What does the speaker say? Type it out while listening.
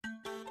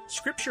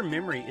Scripture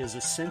memory is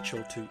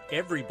essential to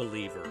every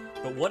believer,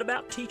 but what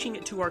about teaching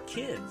it to our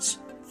kids?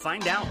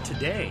 Find out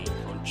today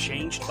on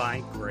Changed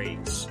by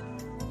Grace.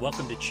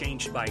 Welcome to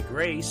Changed by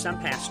Grace. I'm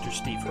Pastor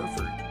Steve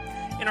Herford.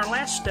 In our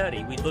last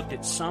study, we looked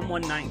at Psalm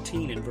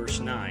 119 and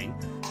verse 9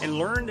 and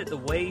learned that the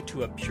way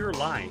to a pure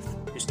life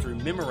is through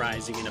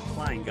memorizing and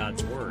applying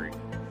God's Word.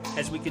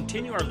 As we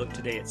continue our look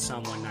today at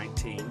Psalm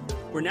 119,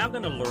 we're now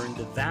going to learn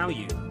the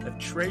value of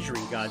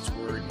treasuring God's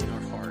Word in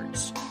our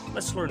hearts.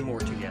 Let's learn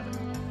more together.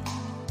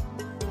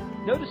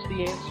 Notice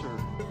the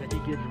answer that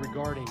he gives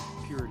regarding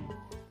purity.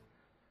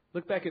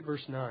 Look back at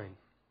verse 9.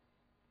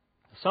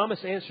 The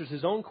psalmist answers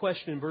his own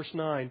question in verse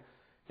 9,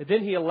 and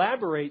then he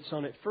elaborates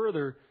on it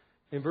further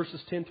in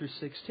verses 10 through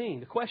 16.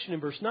 The question in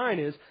verse 9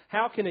 is,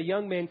 how can a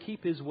young man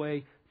keep his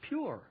way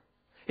pure?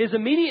 His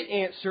immediate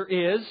answer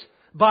is,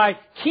 by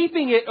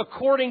keeping it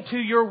according to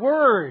your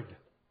word.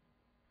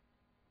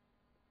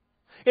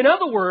 In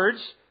other words,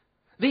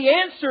 the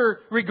answer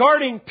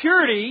regarding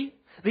purity,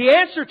 the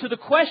answer to the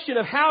question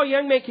of how a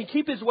young man can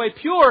keep his way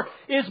pure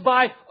is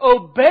by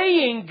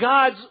obeying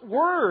God's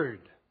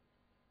Word.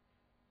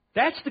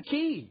 That's the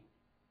key.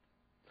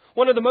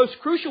 One of the most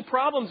crucial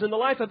problems in the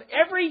life of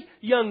every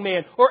young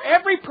man or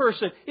every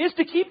person is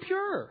to keep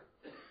pure.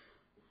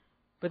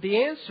 But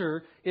the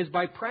answer is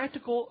by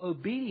practical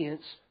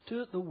obedience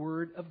to the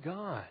Word of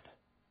God.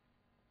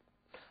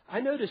 I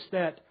noticed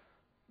that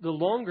the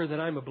longer that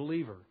I'm a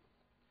believer,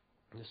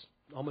 this is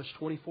almost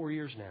 24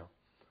 years now,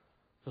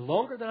 the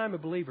longer that I'm a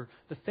believer,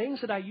 the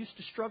things that I used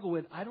to struggle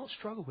with, I don't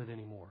struggle with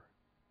anymore.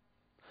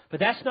 But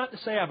that's not to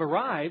say I've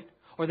arrived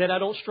or that I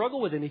don't struggle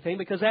with anything,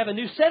 because I have a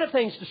new set of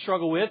things to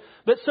struggle with.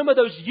 But some of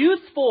those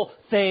youthful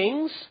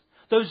things,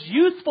 those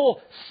youthful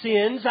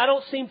sins, I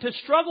don't seem to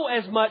struggle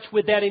as much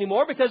with that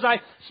anymore, because I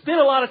spent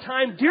a lot of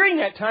time during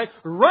that time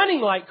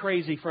running like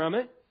crazy from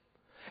it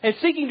and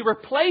seeking to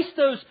replace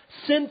those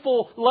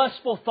sinful,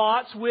 lustful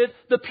thoughts with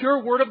the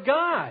pure Word of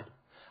God.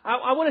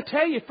 I want to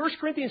tell you, 1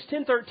 Corinthians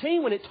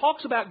 10:13, when it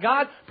talks about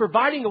God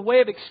providing a way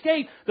of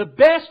escape, the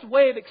best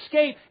way of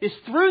escape is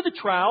through the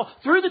trial,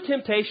 through the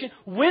temptation,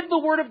 with the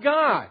Word of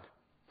God.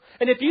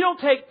 And if you don't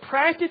take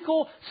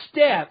practical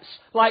steps,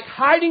 like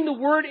hiding the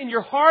Word in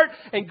your heart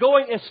and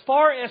going as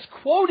far as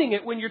quoting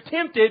it when you're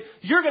tempted,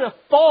 you're going to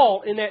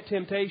fall in that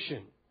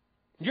temptation.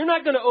 You're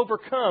not going to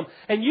overcome.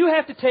 And you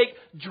have to take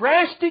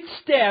drastic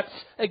steps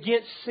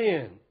against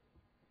sin.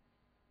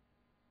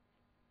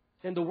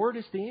 And the Word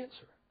is the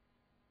answer.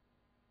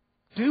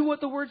 Do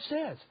what the Word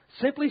says.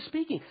 Simply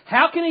speaking.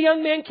 How can a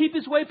young man keep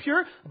his way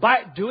pure?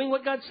 By doing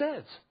what God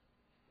says.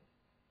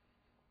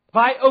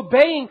 By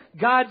obeying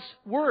God's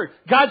Word.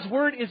 God's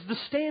Word is the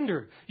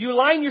standard. You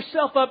line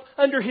yourself up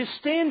under His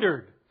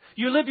standard.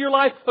 You live your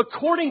life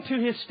according to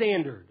His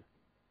standard.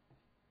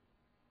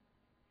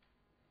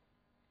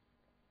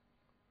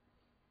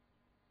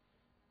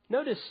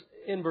 Notice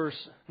in verse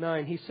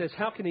 9, he says,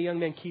 how can a young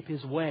man keep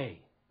his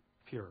way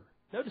pure?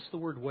 Notice the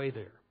word way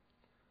there.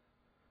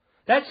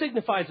 That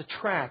signifies a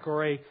track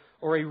or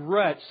a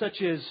rut,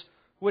 such as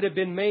would have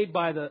been made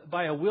by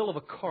a wheel of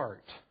a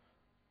cart.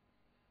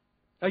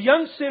 A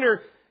young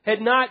sinner had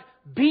not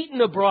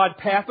beaten a broad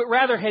path, but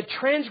rather had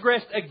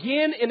transgressed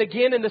again and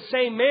again in the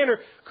same manner,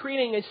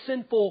 creating a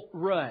sinful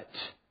rut.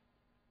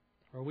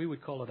 Or we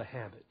would call it a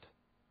habit.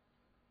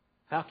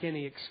 How can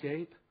he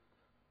escape?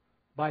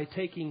 By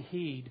taking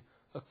heed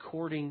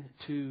according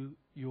to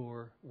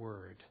your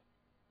Word.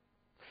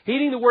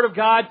 Heeding the Word of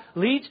God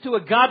leads to a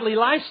godly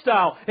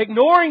lifestyle.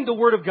 Ignoring the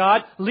Word of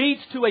God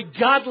leads to a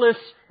godless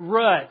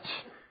rut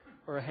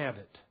or a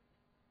habit.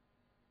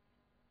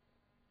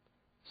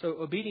 So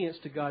obedience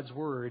to God's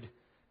Word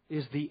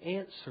is the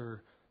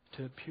answer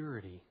to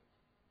purity.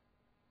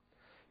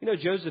 You know,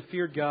 Joseph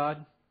feared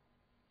God,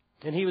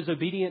 and he was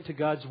obedient to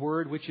God's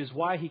Word, which is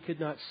why he could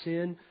not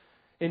sin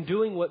in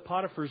doing what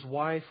Potiphar's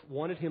wife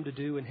wanted him to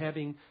do and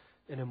having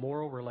an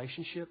immoral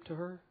relationship to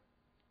her.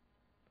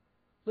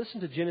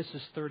 Listen to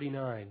Genesis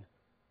 39,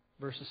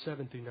 verses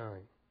 7 through 9.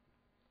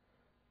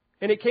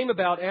 And it came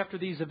about after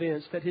these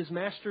events that his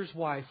master's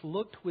wife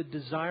looked with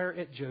desire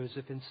at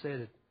Joseph and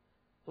said,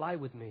 lie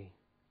with me.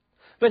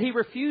 But he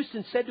refused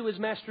and said to his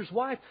master's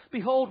wife,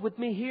 behold, with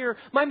me here,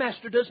 my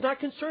master does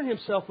not concern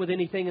himself with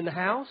anything in the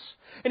house.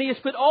 And he has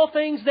put all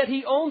things that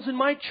he owns in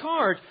my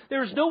charge.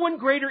 There is no one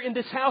greater in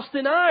this house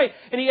than I,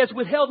 and he has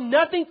withheld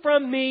nothing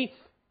from me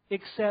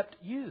except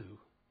you.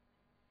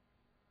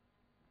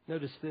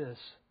 Notice this.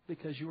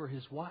 Because you are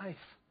his wife.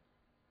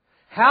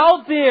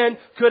 How then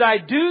could I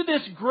do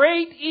this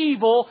great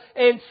evil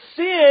and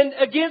sin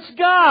against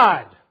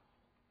God?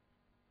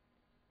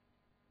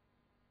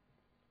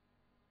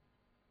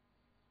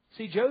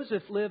 See,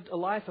 Joseph lived a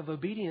life of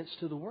obedience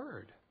to the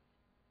Word.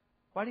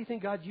 Why do you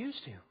think God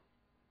used him?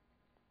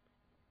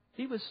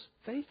 He was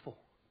faithful.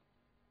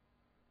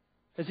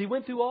 As he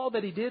went through all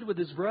that he did with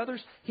his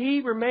brothers, he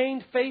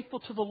remained faithful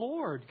to the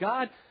Lord.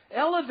 God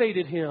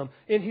elevated him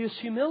in his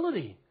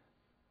humility.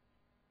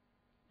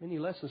 Many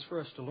lessons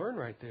for us to learn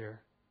right there.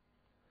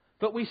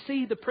 But we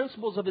see the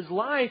principles of his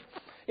life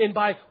in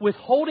by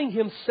withholding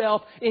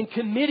himself in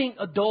committing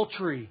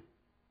adultery.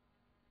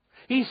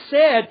 He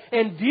said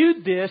and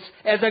viewed this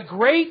as a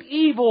great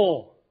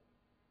evil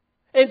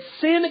and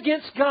sin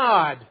against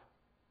God.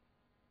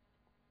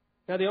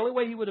 Now, the only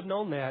way he would have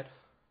known that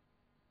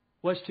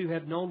was to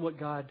have known what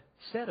God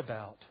said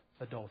about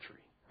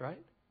adultery,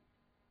 right?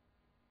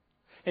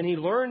 And he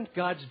learned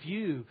God's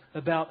view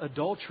about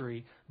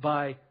adultery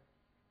by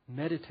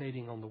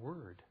meditating on the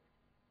Word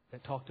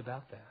that talked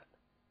about that.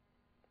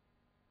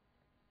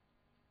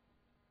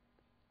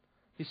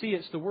 You see,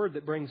 it's the Word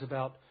that brings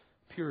about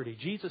purity.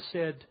 Jesus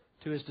said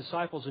to His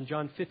disciples in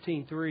John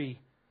 15:3,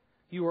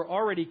 "You are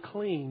already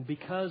clean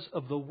because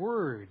of the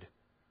Word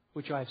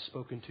which I have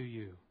spoken to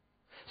you."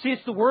 See,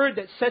 it's the Word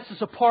that sets us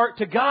apart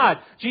to God.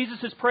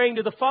 Jesus is praying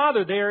to the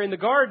Father there in the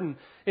garden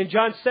in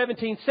John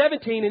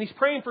 17:17, and He's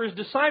praying for His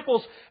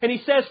disciples, and He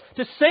says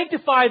to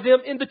sanctify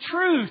them in the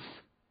truth.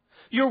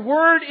 Your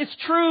Word is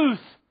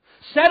truth.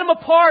 Set them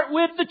apart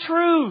with the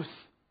truth.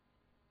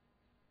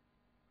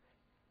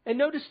 And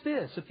notice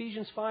this,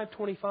 Ephesians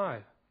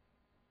 5:25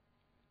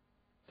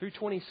 through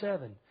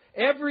 27.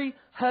 Every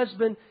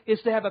husband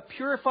is to have a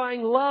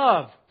purifying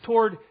love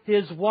toward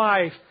his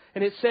wife.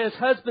 And it says,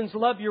 "Husbands,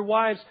 love your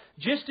wives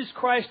just as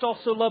Christ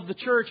also loved the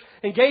church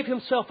and gave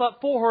Himself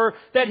up for her,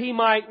 that He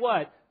might,"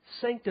 what?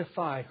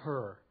 "Sanctify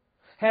her,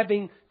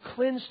 having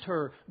cleansed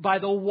her by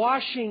the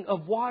washing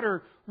of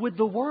water with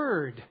the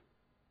Word,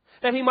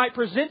 that He might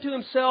present to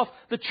Himself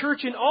the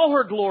church in all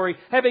her glory,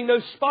 having no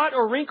spot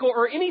or wrinkle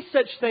or any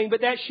such thing,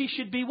 but that she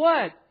should be"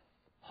 what?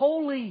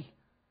 "Holy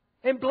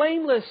and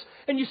blameless."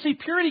 And you see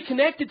purity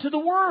connected to the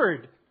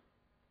Word.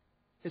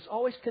 It's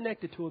always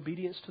connected to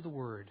obedience to the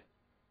Word.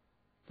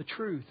 The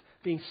truth,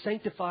 being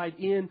sanctified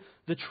in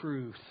the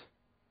truth.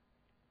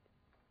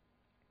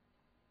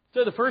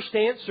 So the first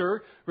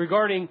answer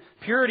regarding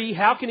purity,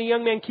 how can a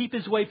young man keep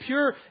his way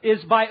pure,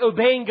 is by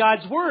obeying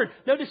God's Word.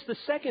 Notice the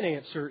second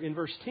answer in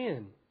verse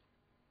 10.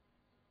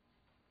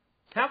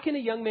 How can a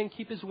young man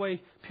keep his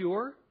way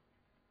pure?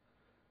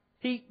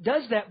 He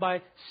does that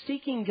by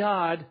seeking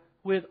God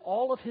with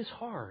all of his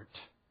heart.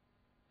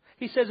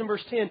 He says in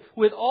verse 10,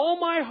 "With all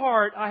my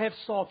heart I have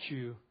sought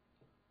you.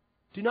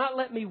 Do not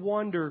let me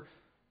wander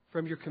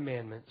from your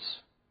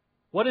commandments."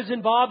 What is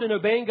involved in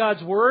obeying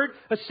God's Word?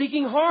 A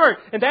seeking heart.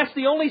 And that's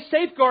the only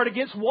safeguard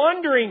against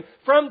wandering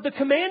from the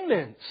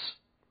commandments.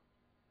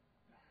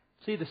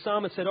 See, the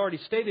psalmist had already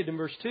stated in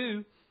verse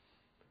 2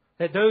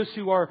 that those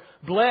who are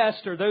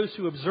blessed are those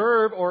who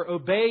observe or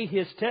obey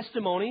His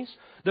testimonies,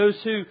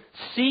 those who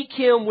seek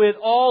Him with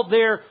all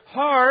their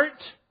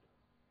heart.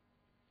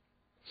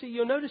 See,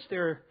 you'll notice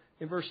there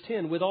in verse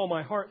 10, "with all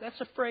my heart,"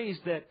 that's a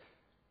phrase that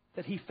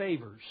He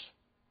favors.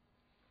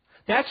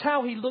 That's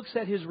how He looks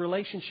at His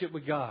relationship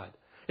with God.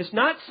 It's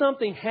not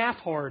something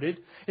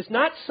half-hearted. It's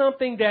not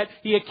something that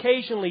He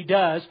occasionally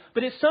does,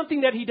 but it's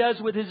something that He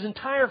does with His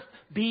entire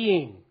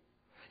being,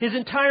 His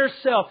entire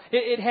self.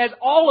 It has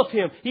all of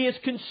Him. He is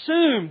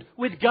consumed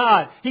with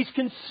God. He's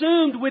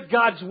consumed with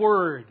God's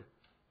Word.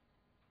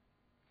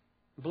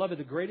 Beloved,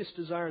 the greatest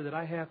desire that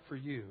I have for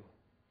you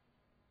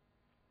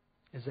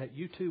is that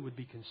you too would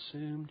be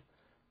consumed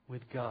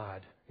with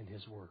God and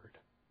His Word.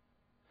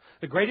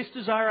 The greatest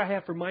desire I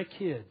have for my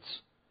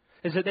kids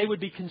is that they would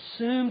be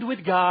consumed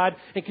with God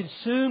and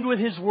consumed with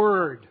His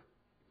Word.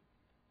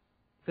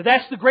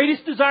 That's the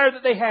greatest desire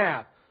that they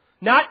have.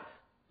 Not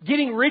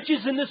getting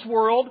riches in this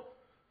world,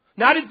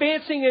 not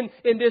advancing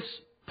in this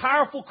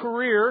powerful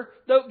career,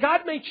 though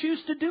God may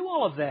choose to do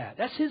all of that.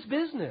 That's His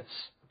business.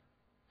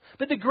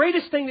 But the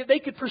greatest thing that they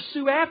could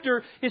pursue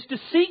after is to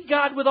seek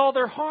God with all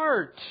their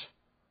heart.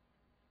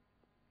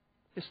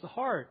 It's the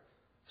heart,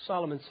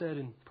 Solomon said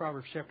in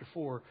Proverbs chapter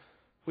 4,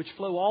 which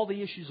flow all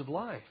the issues of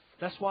life.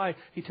 That's why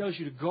he tells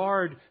you to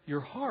guard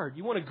your heart.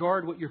 You want to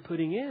guard what you're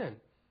putting in.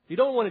 You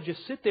don't want to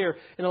just sit there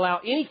and allow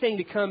anything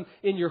to come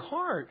in your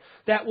heart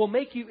that will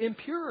make you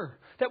impure,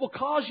 that will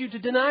cause you to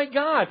deny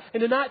God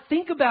and to not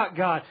think about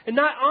God and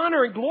not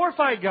honor and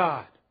glorify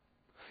God.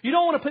 You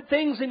don't want to put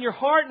things in your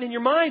heart and in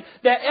your mind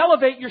that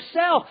elevate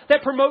yourself,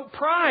 that promote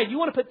pride. You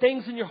want to put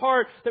things in your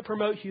heart that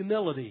promote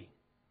humility,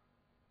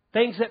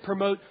 things that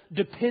promote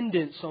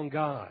dependence on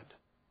God.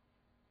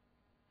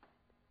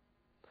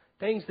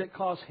 Things that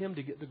cause Him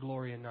to get the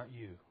glory and not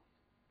you.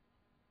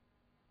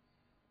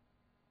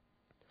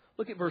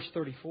 Look at verse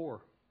 34.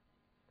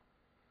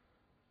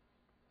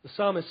 The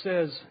psalmist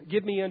says,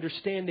 "Give me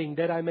understanding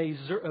that I may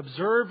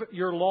observe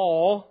your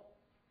law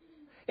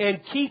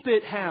and keep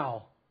it"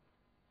 how?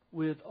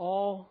 "With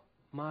all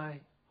my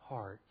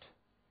heart."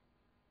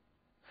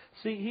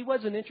 See, he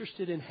wasn't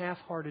interested in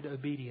half-hearted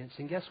obedience.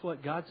 And guess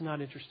what? God's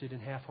not interested in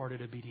half-hearted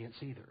obedience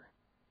either.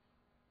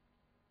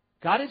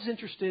 God is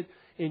interested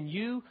in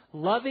you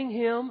loving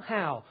Him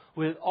how?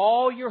 With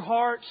all your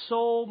heart,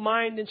 soul,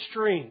 mind, and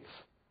strength.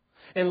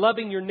 And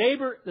loving your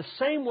neighbor the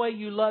same way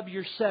you love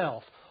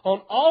yourself. On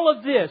all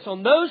of this,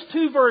 on those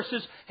two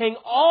verses, hang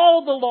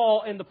all the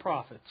law and the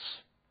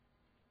prophets.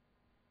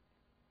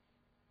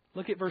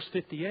 Look at verse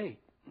 58.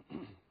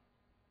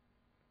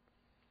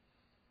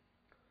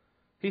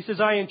 He says,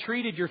 "I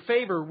entreated your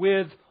favor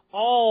with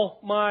all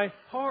my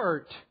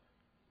heart.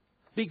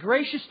 Be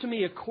gracious to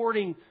me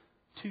according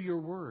to your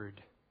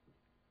word."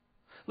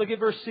 Look at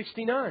verse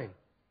 69.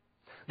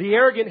 The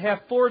arrogant have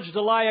forged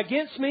a lie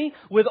against me.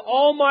 With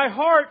all my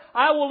heart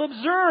I will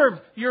observe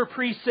your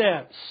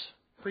precepts.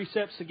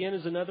 Precepts, again,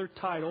 is another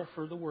title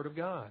for the Word of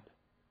God.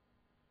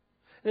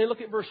 And then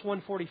look at verse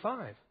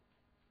 145.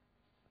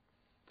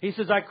 He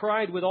says, I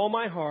cried with all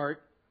my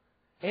heart,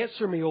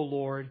 answer me, O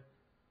Lord,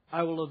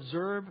 I will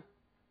observe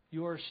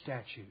your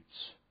statutes.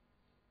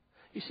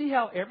 You see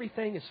how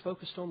everything is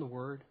focused on the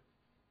Word?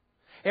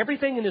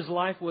 Everything in his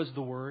life was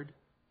the Word.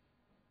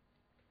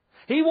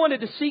 He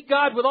wanted to seek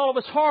God with all of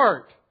his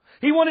heart.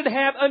 He wanted to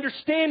have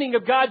understanding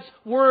of God's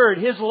Word,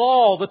 His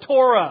law, the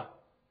Torah.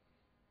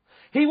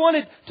 He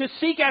wanted to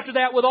seek after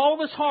that with all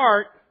of his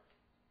heart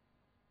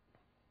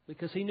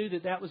because he knew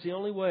that that was the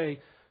only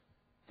way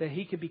that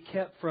he could be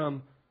kept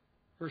from,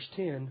 verse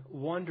 10,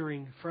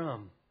 wandering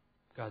from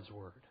God's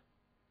Word.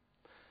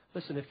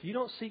 Listen, if you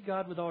don't seek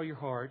God with all your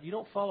heart, you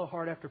don't follow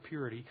hard after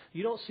purity,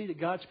 you don't see that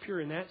God's pure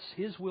and that's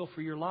His will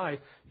for your life,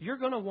 you're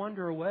going to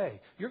wander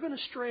away. You're going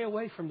to stray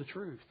away from the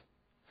truth.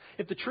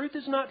 If the truth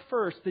is not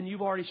first, then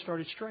you've already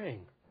started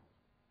straying.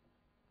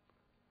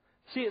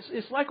 See,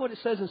 it's like what it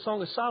says in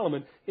Song of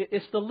Solomon.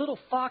 It's the little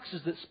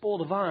foxes that spoil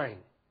the vine.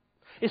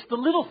 It's the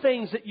little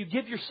things that you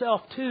give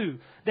yourself to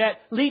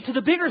that lead to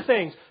the bigger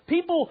things.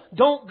 People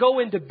don't go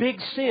into big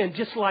sin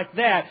just like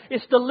that.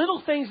 It's the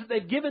little things that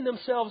they've given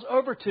themselves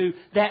over to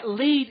that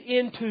lead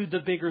into the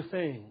bigger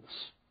things.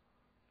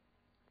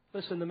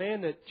 Listen, the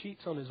man that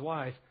cheats on his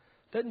wife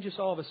doesn't just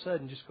all of a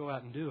sudden just go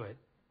out and do it.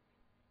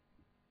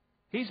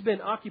 He's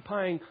been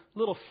occupying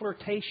little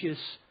flirtatious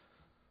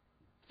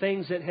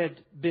things that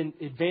had been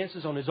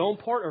advances on his own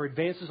part or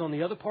advances on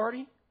the other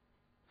party.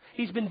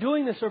 He's been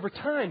doing this over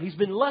time. He's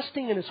been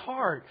lusting in his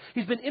heart.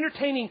 He's been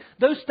entertaining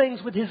those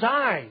things with his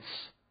eyes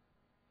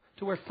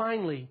to where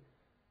finally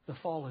the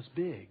fall is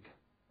big.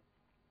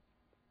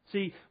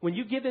 See, when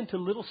you give in to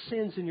little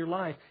sins in your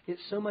life,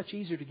 it's so much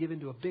easier to give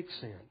into a big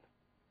sin.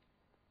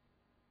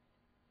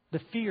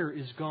 The fear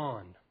is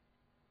gone.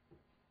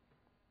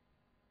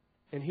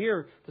 And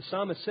here the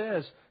psalmist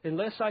says,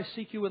 unless I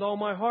seek you with all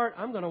my heart,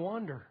 I'm going to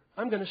wander.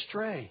 I'm going to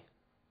stray.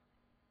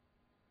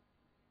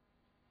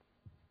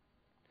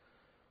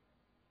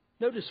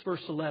 Notice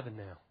verse 11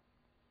 now.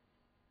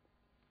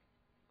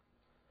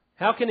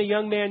 How can a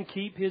young man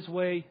keep his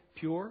way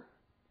pure?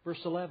 Verse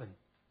 11.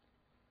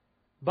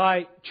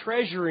 By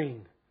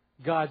treasuring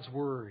God's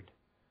Word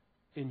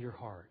in your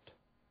heart.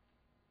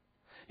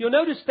 You'll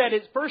notice that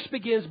it first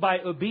begins by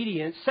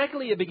obedience.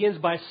 Secondly, it begins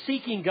by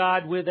seeking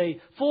God with a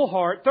full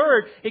heart.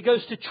 Third, it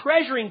goes to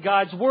treasuring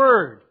God's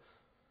Word.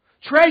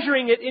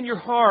 Treasuring it in your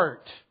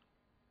heart.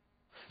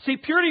 See,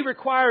 purity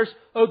requires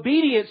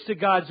obedience to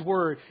God's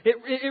Word.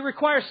 It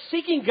requires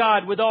seeking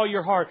God with all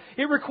your heart.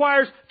 It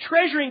requires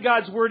treasuring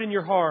God's Word in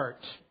your heart.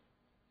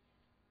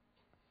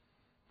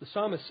 The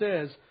psalmist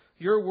says,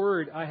 your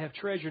Word I have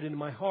treasured in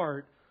my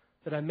heart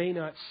that I may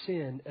not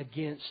sin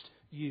against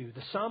you.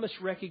 The psalmist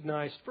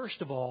recognized,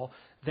 first of all,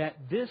 that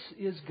this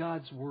is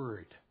God's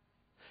Word.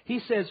 He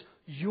says,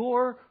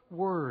 your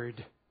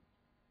Word.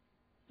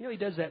 You know, he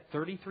does that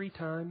 33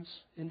 times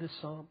in this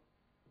psalm.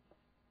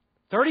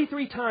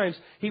 33 times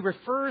he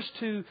refers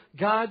to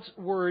God's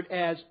Word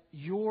as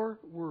your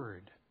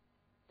Word.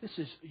 This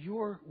is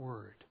your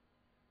Word.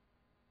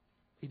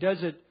 He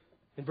does it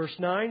in verse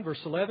 9, verse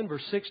 11,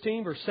 verse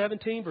 16, verse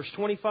 17, verse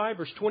 25,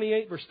 verse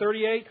 28, verse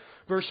 38,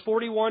 verse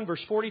 41,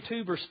 verse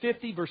 42, verse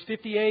 50, verse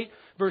 58,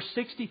 verse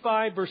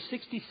 65, verse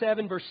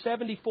 67, verse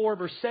 74,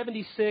 verse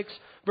 76,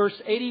 verse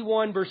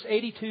 81, verse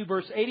 82,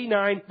 verse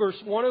 89, verse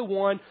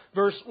 101,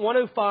 verse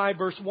 105,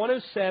 verse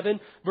 107,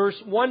 verse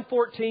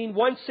 114,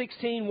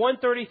 116,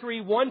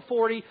 133,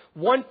 140,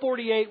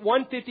 148,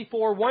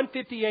 154,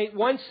 158,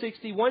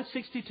 160,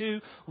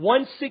 162,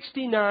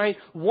 169,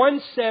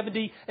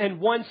 170, and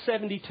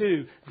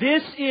 172.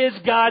 This is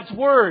God's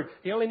Word.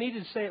 He only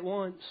needed to say it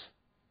once.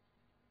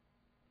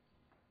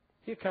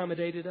 He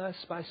accommodated us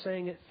by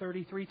saying it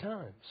 33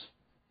 times.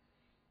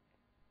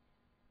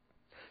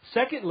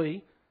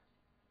 Secondly,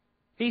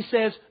 he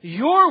says,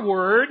 your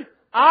Word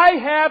I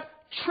have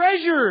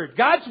treasured.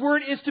 God's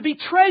Word is to be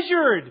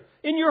treasured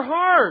in your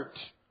heart.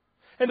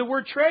 And the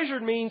word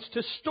treasured means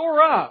to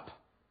store up,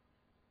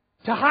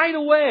 to hide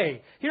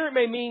away. Here it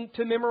may mean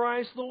to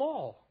memorize the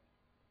law.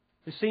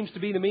 This seems to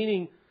be the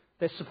meaning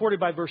that's supported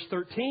by verse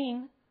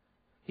 13.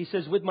 He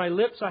says, with my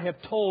lips I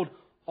have told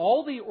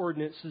all the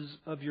ordinances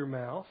of your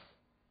mouth.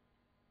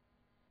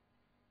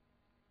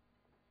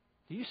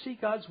 Do you see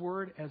God's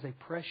Word as a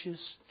precious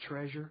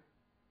treasure?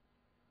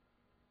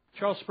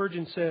 Charles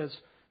Spurgeon says,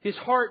 his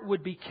heart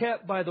would be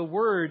kept by the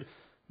Word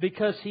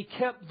because he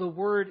kept the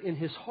Word in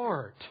his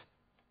heart.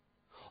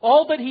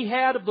 All that he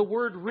had of the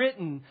Word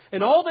written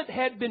and all that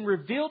had been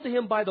revealed to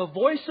him by the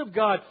voice of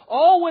God,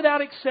 all without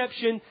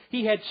exception,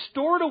 he had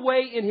stored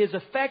away in his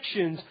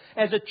affections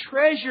as a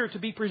treasure to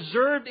be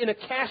preserved in a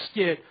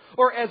casket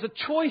or as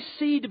a choice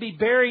seed to be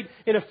buried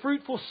in a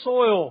fruitful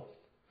soil.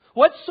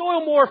 What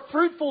soil more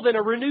fruitful than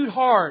a renewed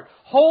heart,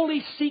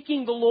 wholly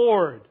seeking the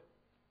Lord?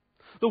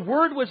 The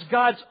Word was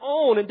God's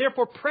own and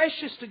therefore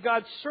precious to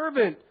God's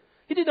servant.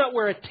 He did not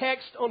wear a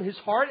text on his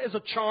heart as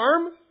a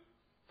charm,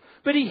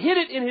 but He hid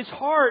it in His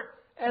heart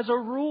as a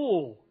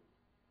rule.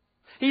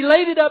 He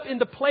laid it up in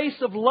the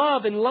place of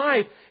love and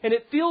life, and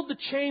it filled the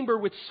chamber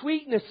with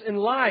sweetness and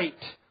light.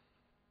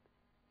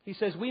 He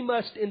says we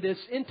must in this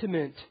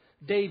intimate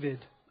David,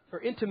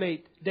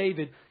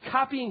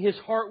 copying his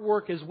heart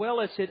work as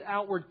well as his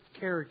outward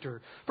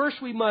character.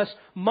 First, we must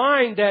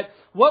mind that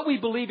what we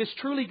believe is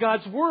truly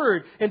God's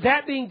Word. And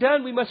that being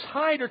done, we must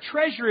hide or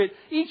treasure it,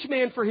 each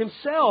man for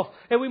himself.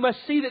 And we must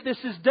see that this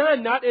is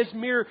done not as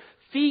mere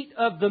feat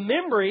of the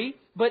memory,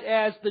 but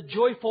as the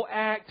joyful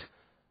act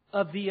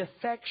of the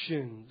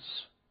affections.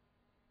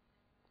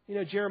 You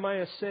know,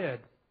 Jeremiah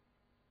said,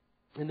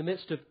 in the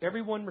midst of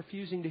everyone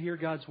refusing to hear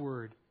God's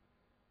Word,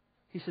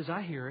 he says,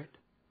 I hear it.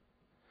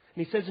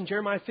 And he says in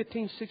Jeremiah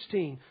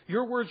 15:16,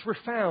 your words were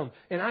found,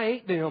 and I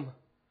ate them.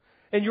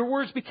 And your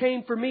words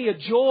became for me a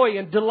joy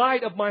and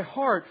delight of my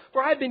heart,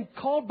 for I have been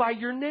called by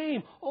your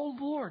name, O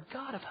Lord,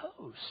 God of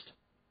hosts.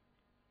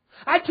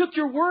 I took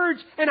your words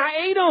and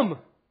I ate them.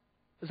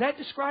 Does that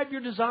describe your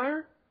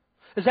desire?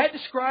 Does that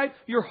describe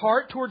your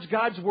heart towards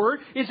God's Word?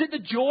 Is it the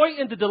joy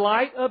and the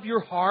delight of your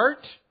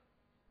heart?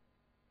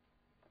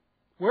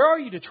 Where are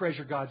you to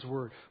treasure God's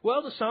Word?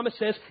 Well, the psalmist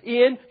says,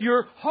 in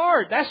your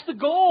heart. That's the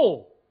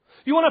goal.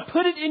 You want to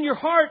put it in your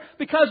heart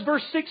because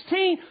verse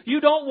 16,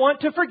 you don't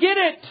want to forget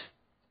it.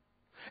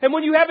 And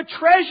when you have a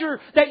treasure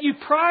that you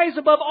prize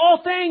above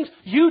all things,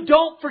 you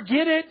don't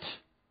forget it.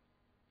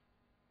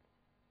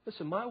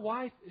 Listen, my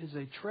wife is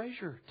a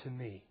treasure to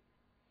me.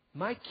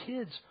 My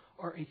kids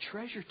are a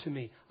treasure to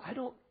me. I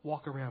don't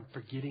walk around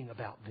forgetting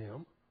about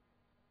them.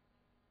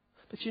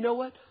 But you know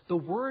what? The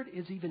Word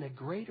is even a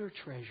greater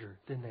treasure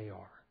than they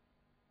are.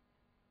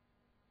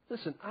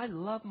 Listen, I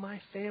love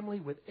my family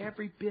with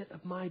every bit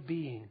of my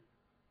being.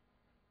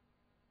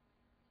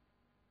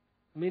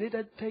 I mean, it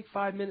doesn't take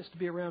 5 minutes to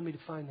be around me to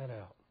find that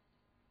out.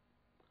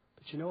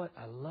 But you know what?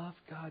 I love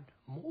God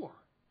more.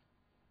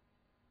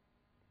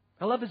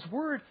 I love His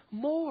Word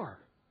more.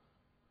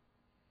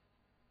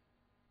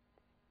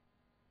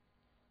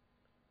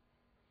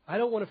 I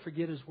don't want to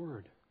forget His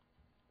Word.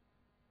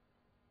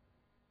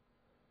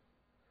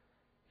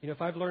 You know,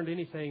 if I've learned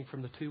anything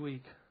from the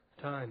 2-week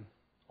time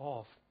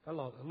off, I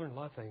learned a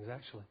lot of things,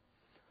 actually.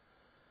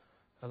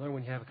 I learned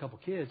when you have a couple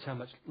kids how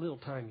much little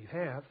time you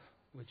have,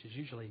 which is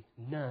usually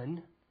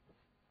none.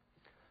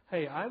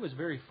 Hey, I was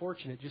very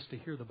fortunate just to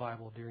hear the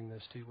Bible during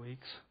those 2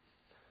 weeks,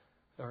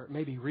 or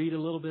maybe read a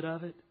little bit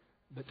of it.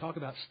 But talk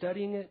about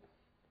studying it,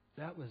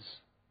 that was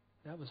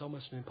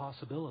almost an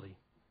impossibility.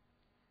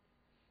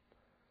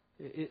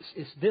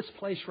 It's this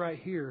place right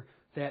here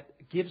that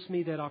gives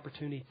me that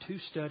opportunity to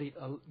study,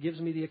 gives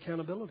me the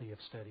accountability of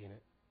studying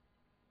it.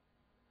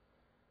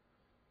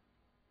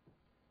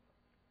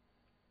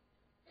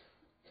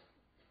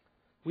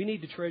 We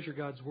need to treasure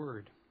God's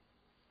Word.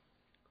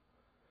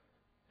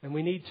 And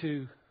we need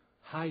to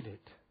hide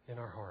it in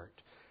our heart.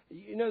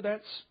 You know,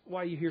 that's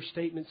why you hear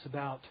statements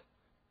about,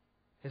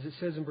 as it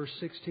says in verse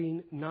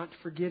 16, not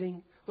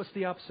forgetting. What's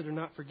the opposite of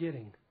not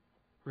forgetting?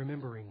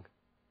 Remembering.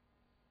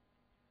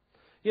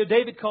 You know,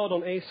 David called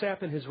on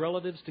Asaph and his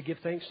relatives to give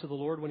thanks to the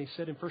Lord when he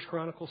said in 1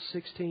 Chronicles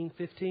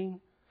 16:15,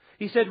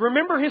 he said,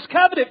 remember His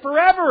covenant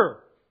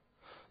forever,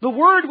 the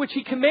word which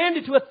He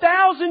commanded to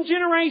 1,000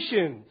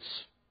 generations.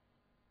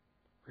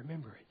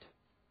 Remember it.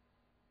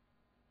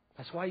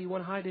 That's why you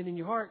want to hide it in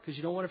your heart, because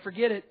you don't want to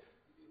forget it.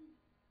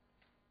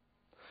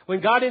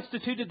 When God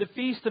instituted the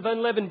Feast of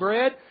Unleavened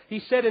Bread,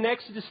 He said in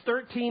Exodus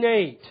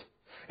 13:8,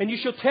 and you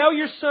shall tell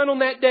your son on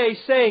that day,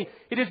 saying,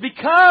 it is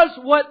because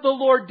what the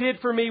Lord did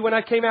for me when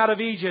I came out of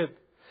Egypt.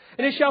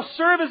 And it shall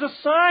serve as a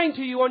sign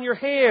to you on your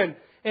hand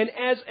and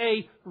as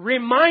a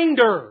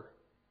reminder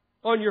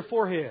on your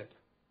forehead,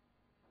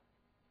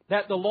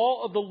 that the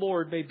law of the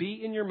Lord may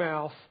be in your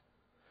mouth.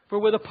 For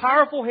with a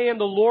powerful hand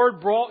the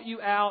Lord brought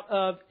you out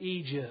of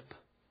Egypt.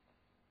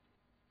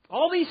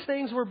 All these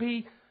things were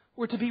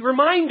to be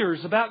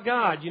reminders about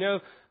God. You know,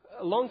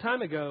 a long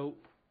time ago,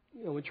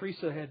 when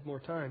Teresa had more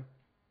time,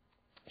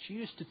 she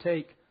used to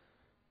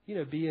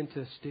be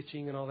into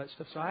stitching and all that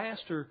stuff. So I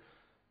asked her,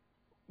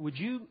 would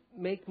you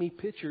make me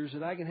pictures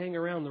that I can hang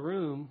around the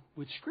room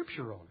with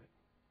Scripture on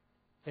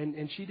it?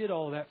 And she did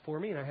all of that for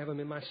me, and I have them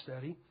in my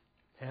study.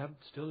 Have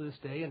still to this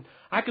day. And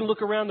I can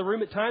look around the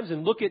room at times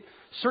and look at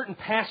certain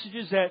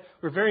passages that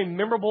were very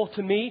memorable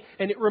to me,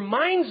 and it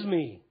reminds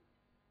me.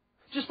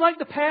 Just like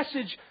the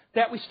passage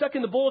that we stuck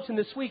in the bulletin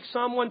this week,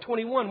 Psalm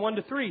 121,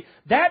 1-3.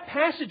 That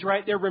passage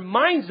right there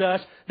reminds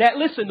us that,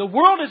 listen, the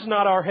world is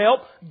not our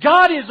help.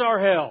 God is our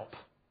help.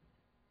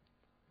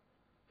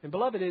 And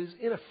beloved, it is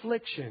in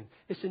affliction.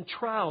 It's in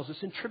trials.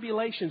 It's in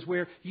tribulations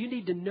where you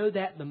need to know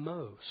that the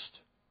most.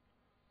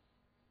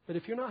 But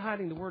if you're not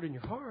hiding the Word in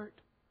your heart,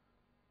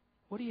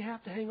 what do you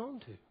have to hang on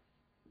to?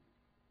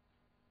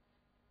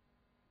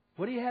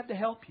 What do you have to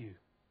help you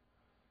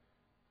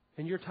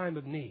in your time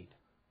of need?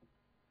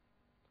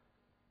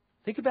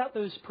 Think about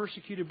those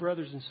persecuted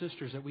brothers and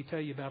sisters that we tell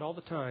you about all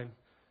the time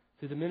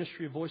through the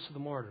ministry of Voice of the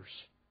Martyrs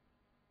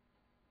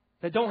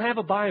that don't have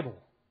a Bible.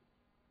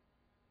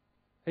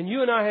 And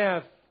you and I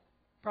have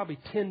probably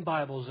 10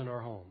 Bibles in our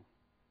home.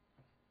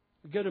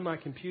 We go to my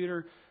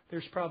computer,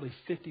 there's probably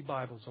 50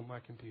 Bibles on my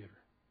computer.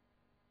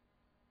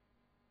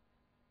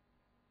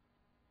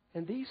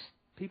 And these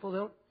people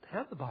don't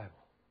have the Bible.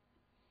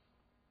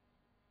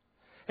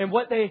 And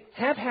what they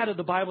have had of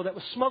the Bible that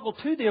was smuggled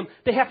to them,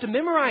 they have to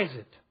memorize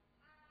it.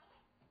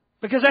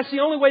 Because that's the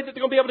only way that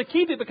they're going to be able to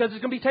keep it, because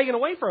it's going to be taken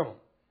away from them.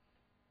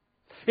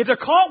 If they're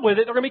caught with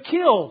it, they're going to be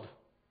killed.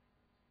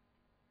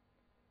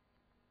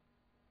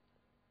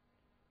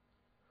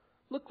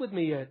 Look with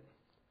me at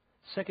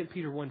 2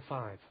 Peter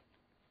 1:5.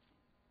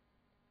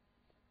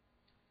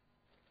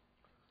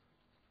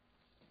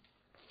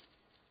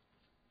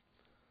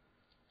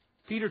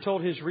 Peter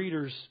told his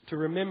readers to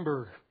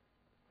remember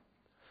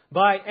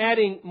by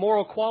adding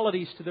moral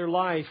qualities to their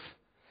life.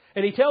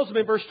 And he tells them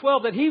in verse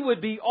 12 that he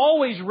would be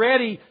always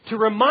ready to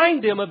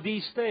remind them of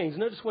these things.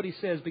 Notice what he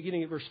says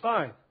beginning at verse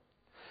 5.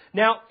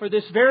 Now, for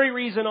this very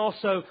reason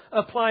also,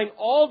 applying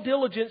all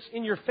diligence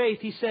in your faith,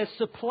 he says,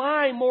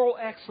 supply moral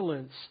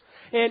excellence.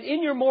 And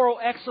in your moral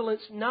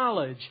excellence,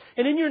 knowledge.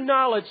 And in your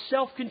knowledge,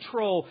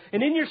 self-control.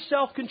 And in your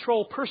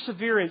self-control,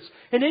 perseverance.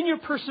 And in your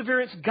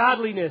perseverance,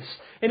 godliness.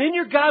 And in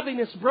your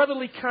godliness,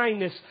 brotherly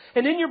kindness.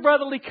 And in your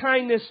brotherly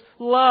kindness,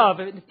 love.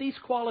 And if these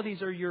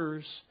qualities are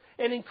yours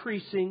and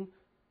increasing,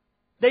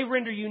 they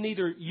render you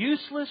neither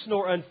useless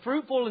nor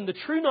unfruitful in the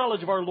true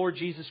knowledge of our Lord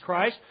Jesus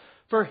Christ.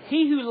 For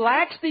he who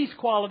lacks these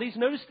qualities,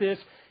 notice this,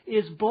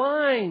 is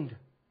blind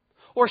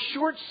or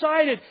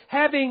short-sighted,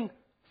 having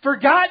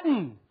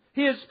forgotten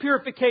His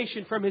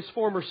purification from His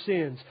former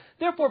sins.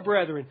 Therefore,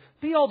 brethren,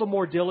 be all the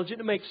more diligent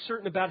to make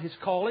certain about His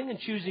calling and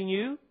choosing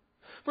you.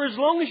 For as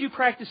long as you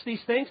practice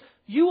these things,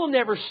 you will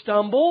never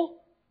stumble.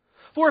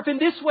 For if in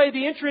this way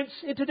the entrance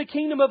into the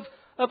kingdom of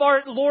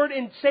our Lord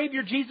and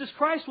Savior Jesus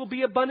Christ will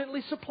be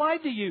abundantly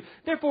supplied to you.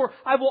 Therefore,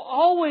 I will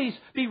always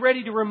be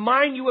ready to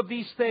remind you of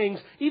these things,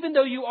 even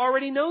though you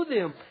already know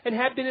them and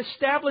have been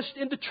established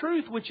in the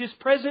truth which is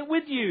present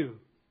with you.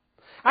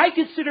 I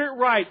consider it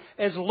right,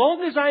 as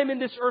long as I am in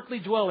this earthly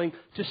dwelling,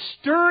 to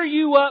stir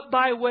you up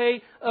by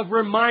way of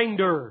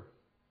reminder.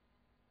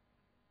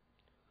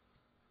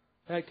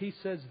 In fact, he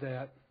says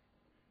that.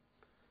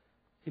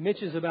 He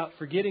mentions about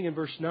forgetting in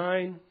verse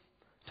 9.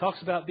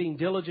 Talks about being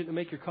diligent to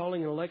make your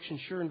calling and election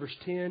sure in verse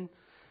 10.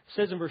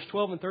 Says in verse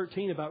 12 and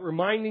 13 about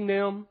reminding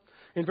them.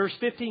 In verse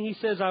 15 he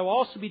says, I will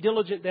also be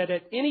diligent that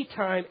at any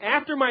time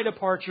after my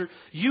departure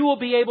you will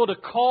be able to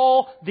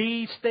call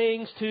these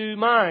things to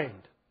mind.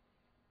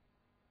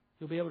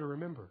 You'll be able to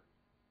remember.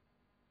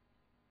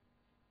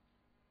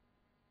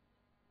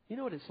 You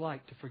know what it's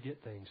like to forget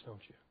things,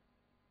 don't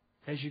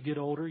you? As you get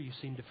older, you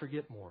seem to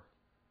forget more.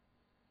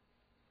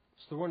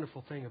 It's the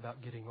wonderful thing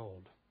about getting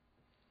old.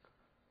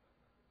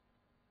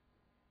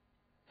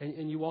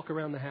 And you walk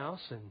around the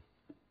house and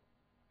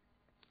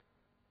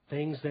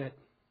things that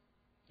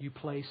you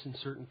place in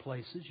certain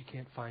places, you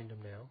can't find them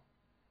now.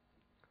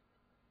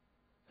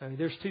 I mean,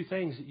 there's two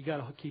things that you got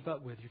to keep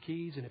up with: your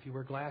keys, and if you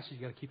wear glasses, you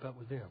got to keep up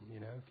with them. You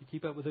know, if you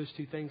keep up with those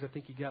two things, I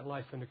think you got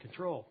life under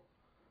control.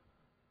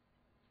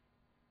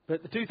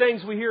 But the two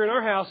things we hear in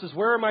our house is,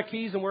 where are my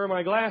keys and where are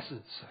my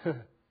glasses?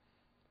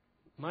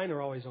 Mine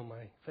are always on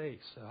my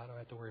face, so I don't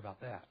have to worry about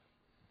that.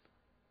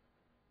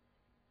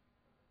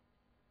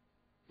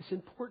 It's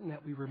important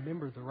that we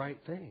remember the right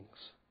things.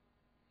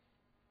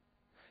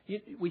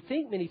 We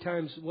think many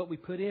times what we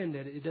put in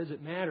that it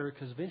doesn't matter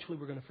because eventually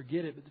we're going to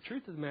forget it. But the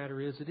truth of the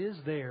matter is it is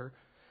there,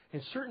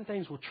 and certain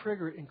things will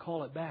trigger it and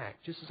call it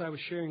back. Just as I was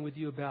sharing with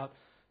you about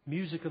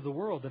music of the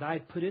world that I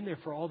had put in there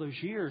for all those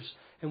years.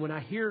 And when I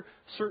hear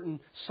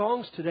certain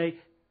songs today,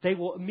 they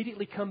will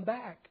immediately come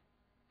back.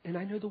 And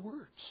I know the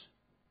words.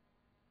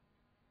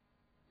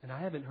 And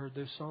I haven't heard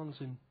those songs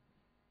in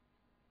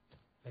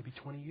maybe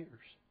 20 years.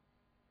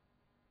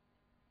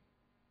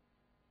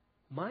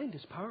 Mind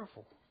is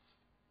powerful.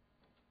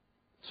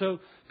 So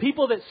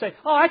people that say,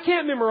 oh, I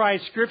can't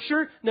memorize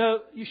Scripture. No,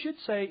 you should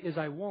say is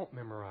I won't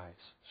memorize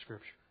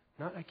Scripture.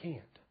 Not I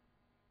can't.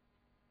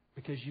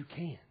 Because you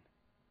can.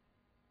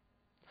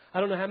 I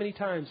don't know how many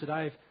times that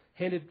I've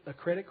handed a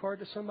credit card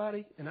to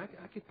somebody, and I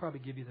could probably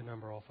give you the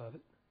number off of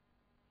it.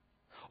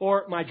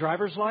 Or my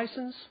driver's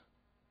license.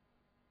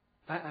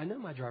 I know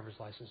my driver's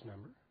license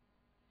number.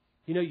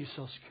 You know your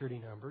Social Security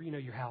number. You know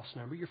your house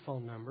number, your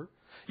phone number,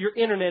 your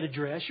internet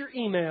address, your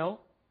email.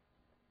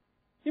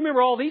 You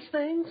remember all these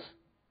things?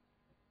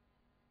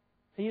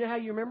 And you know how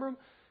you remember them?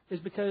 Is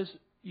because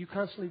you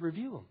constantly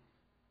review them.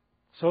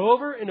 So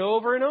over and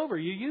over and over,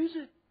 you use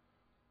it.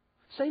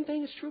 Same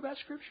thing is true about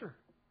Scripture.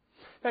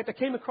 In fact, I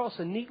came across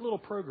a neat little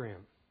program.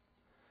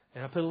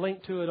 And I put a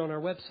link to it on our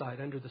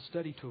website under the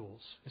study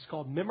tools. It's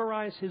called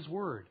Memorize His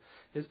Word.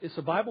 It's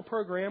a Bible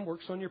program,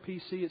 works on your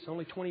PC. It's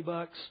only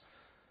 $20.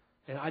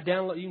 And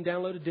you can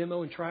download a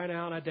demo and try it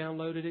out. I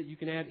downloaded it. You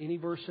can add any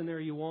verse in there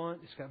you want.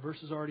 It's got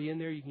verses already in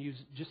there. You can use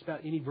just about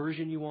any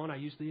version you want. I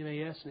use the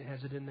NAS and it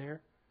has it in there.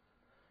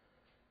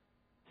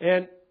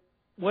 And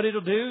what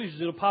it'll do is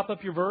it'll pop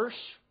up your verse.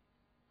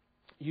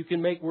 You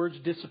can make words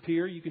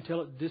disappear. You can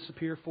tell it to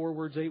disappear 4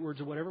 words, 8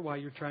 words, or whatever while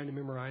you're trying to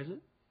memorize it.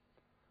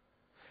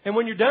 And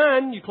when you're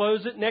done, you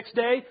close it. Next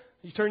day,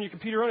 you turn your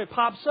computer on, it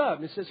pops up,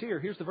 and it says,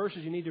 here's the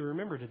verses you need to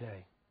remember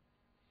today.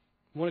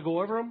 You want to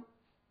go over them?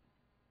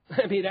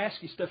 I mean, it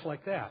asks you stuff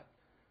like that.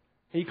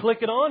 And you click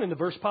it on, and the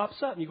verse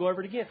pops up, and you go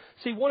over it again.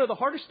 See, one of the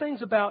hardest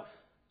things about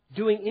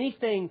doing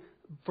anything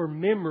for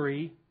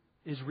memory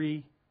is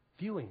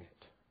reviewing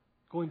it,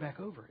 going back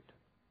over it,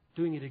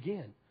 doing it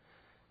again.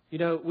 You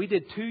know, we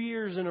did 2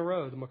 years in a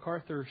row, the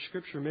MacArthur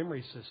Scripture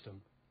Memory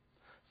System.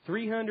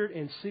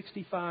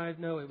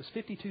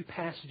 52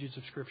 passages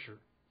of Scripture.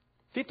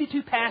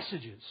 52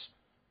 passages.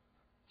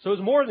 So it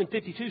was more than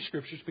 52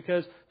 Scriptures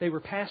because they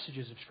were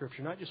passages of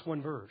Scripture, not just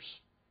one verse.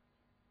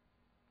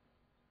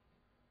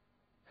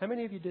 How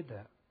many of you did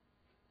that?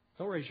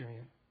 Don't raise your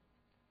hand.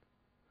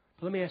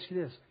 But let me ask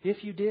you this.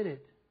 If you did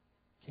it,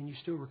 can you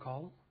still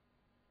recall them?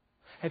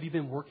 Have you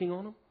been working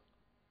on them?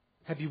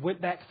 Have you went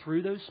back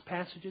through those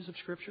passages of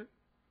Scripture?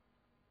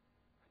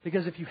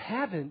 Because if you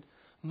haven't,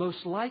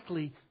 most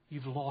likely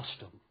you've lost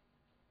them.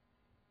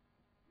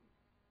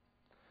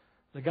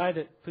 The guy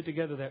that put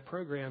together that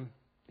program,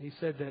 he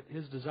said that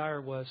his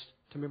desire was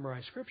to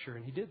memorize Scripture,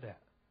 and he did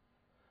that.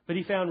 But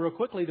he found real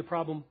quickly the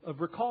problem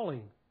of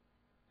recalling,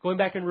 going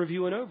back and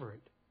reviewing over it.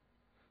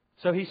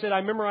 So he said,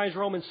 I memorized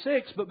Romans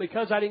 6, but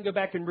because I didn't go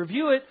back and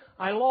review it,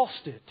 I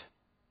lost it.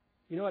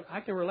 You know what? I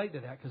can relate to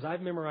that because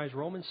I've memorized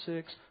Romans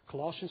 6,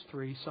 Colossians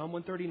 3, Psalm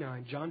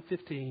 139, John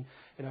 15,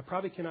 and I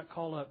probably cannot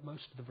call up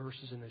most of the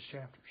verses in those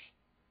chapters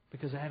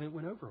because I haven't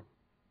went over them.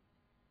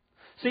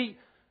 See,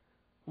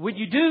 when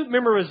you do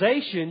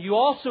memorization, you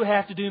also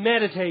have to do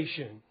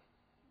meditation.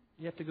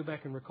 You have to go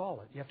back and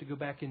recall it. You have to go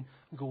back and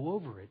go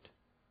over it.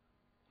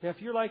 Now,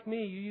 if you're like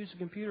me, you use a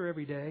computer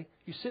every day,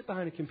 you sit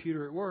behind a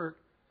computer at work,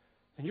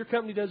 and your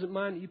company doesn't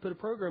mind that you put a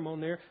program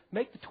on there,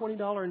 make the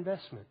 $20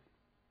 investment.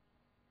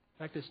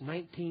 Like this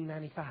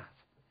 $19.95.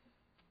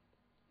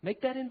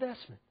 Make that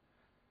investment.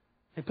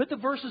 And put the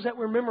verses that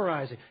we're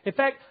memorizing. In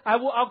fact,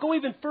 I'll go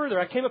even further.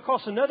 I came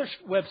across another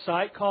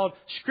website called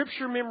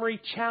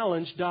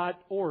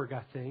scripturememorychallenge.org,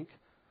 I think.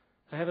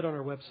 I have it on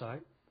our website.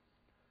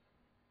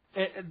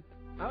 And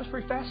I was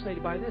pretty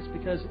fascinated by this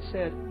because it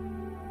said,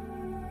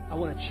 I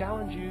want to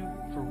challenge you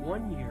for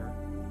 1 year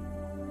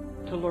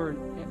to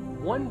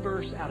learn one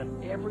verse out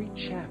of every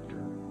chapter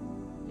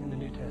in the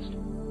New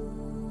Testament.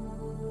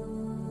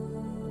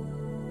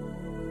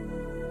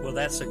 Well,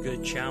 that's a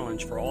good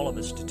challenge for all of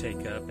us to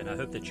take up, and I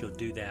hope that you'll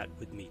do that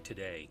with me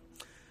today.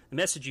 The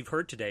message you've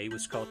heard today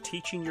was called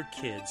Teaching Your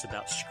Kids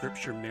About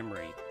Scripture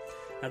Memory.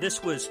 Now,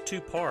 this was 2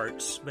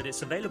 parts, but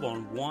it's available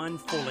on one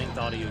full-length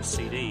audio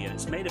CD, and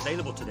it's made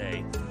available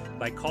today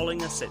by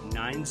calling us at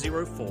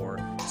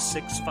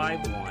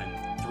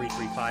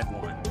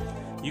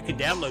 904-651-3351. You can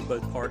download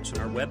both parts on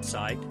our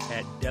website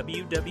at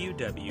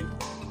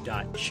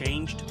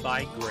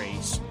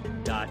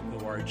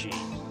www.changedbygrace.org.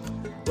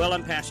 Well,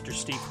 I'm Pastor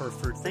Steve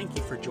Herford. Thank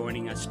you for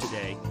joining us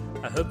today.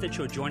 I hope that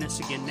you'll join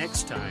us again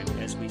next time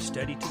as we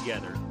study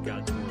together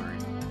God's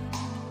Word.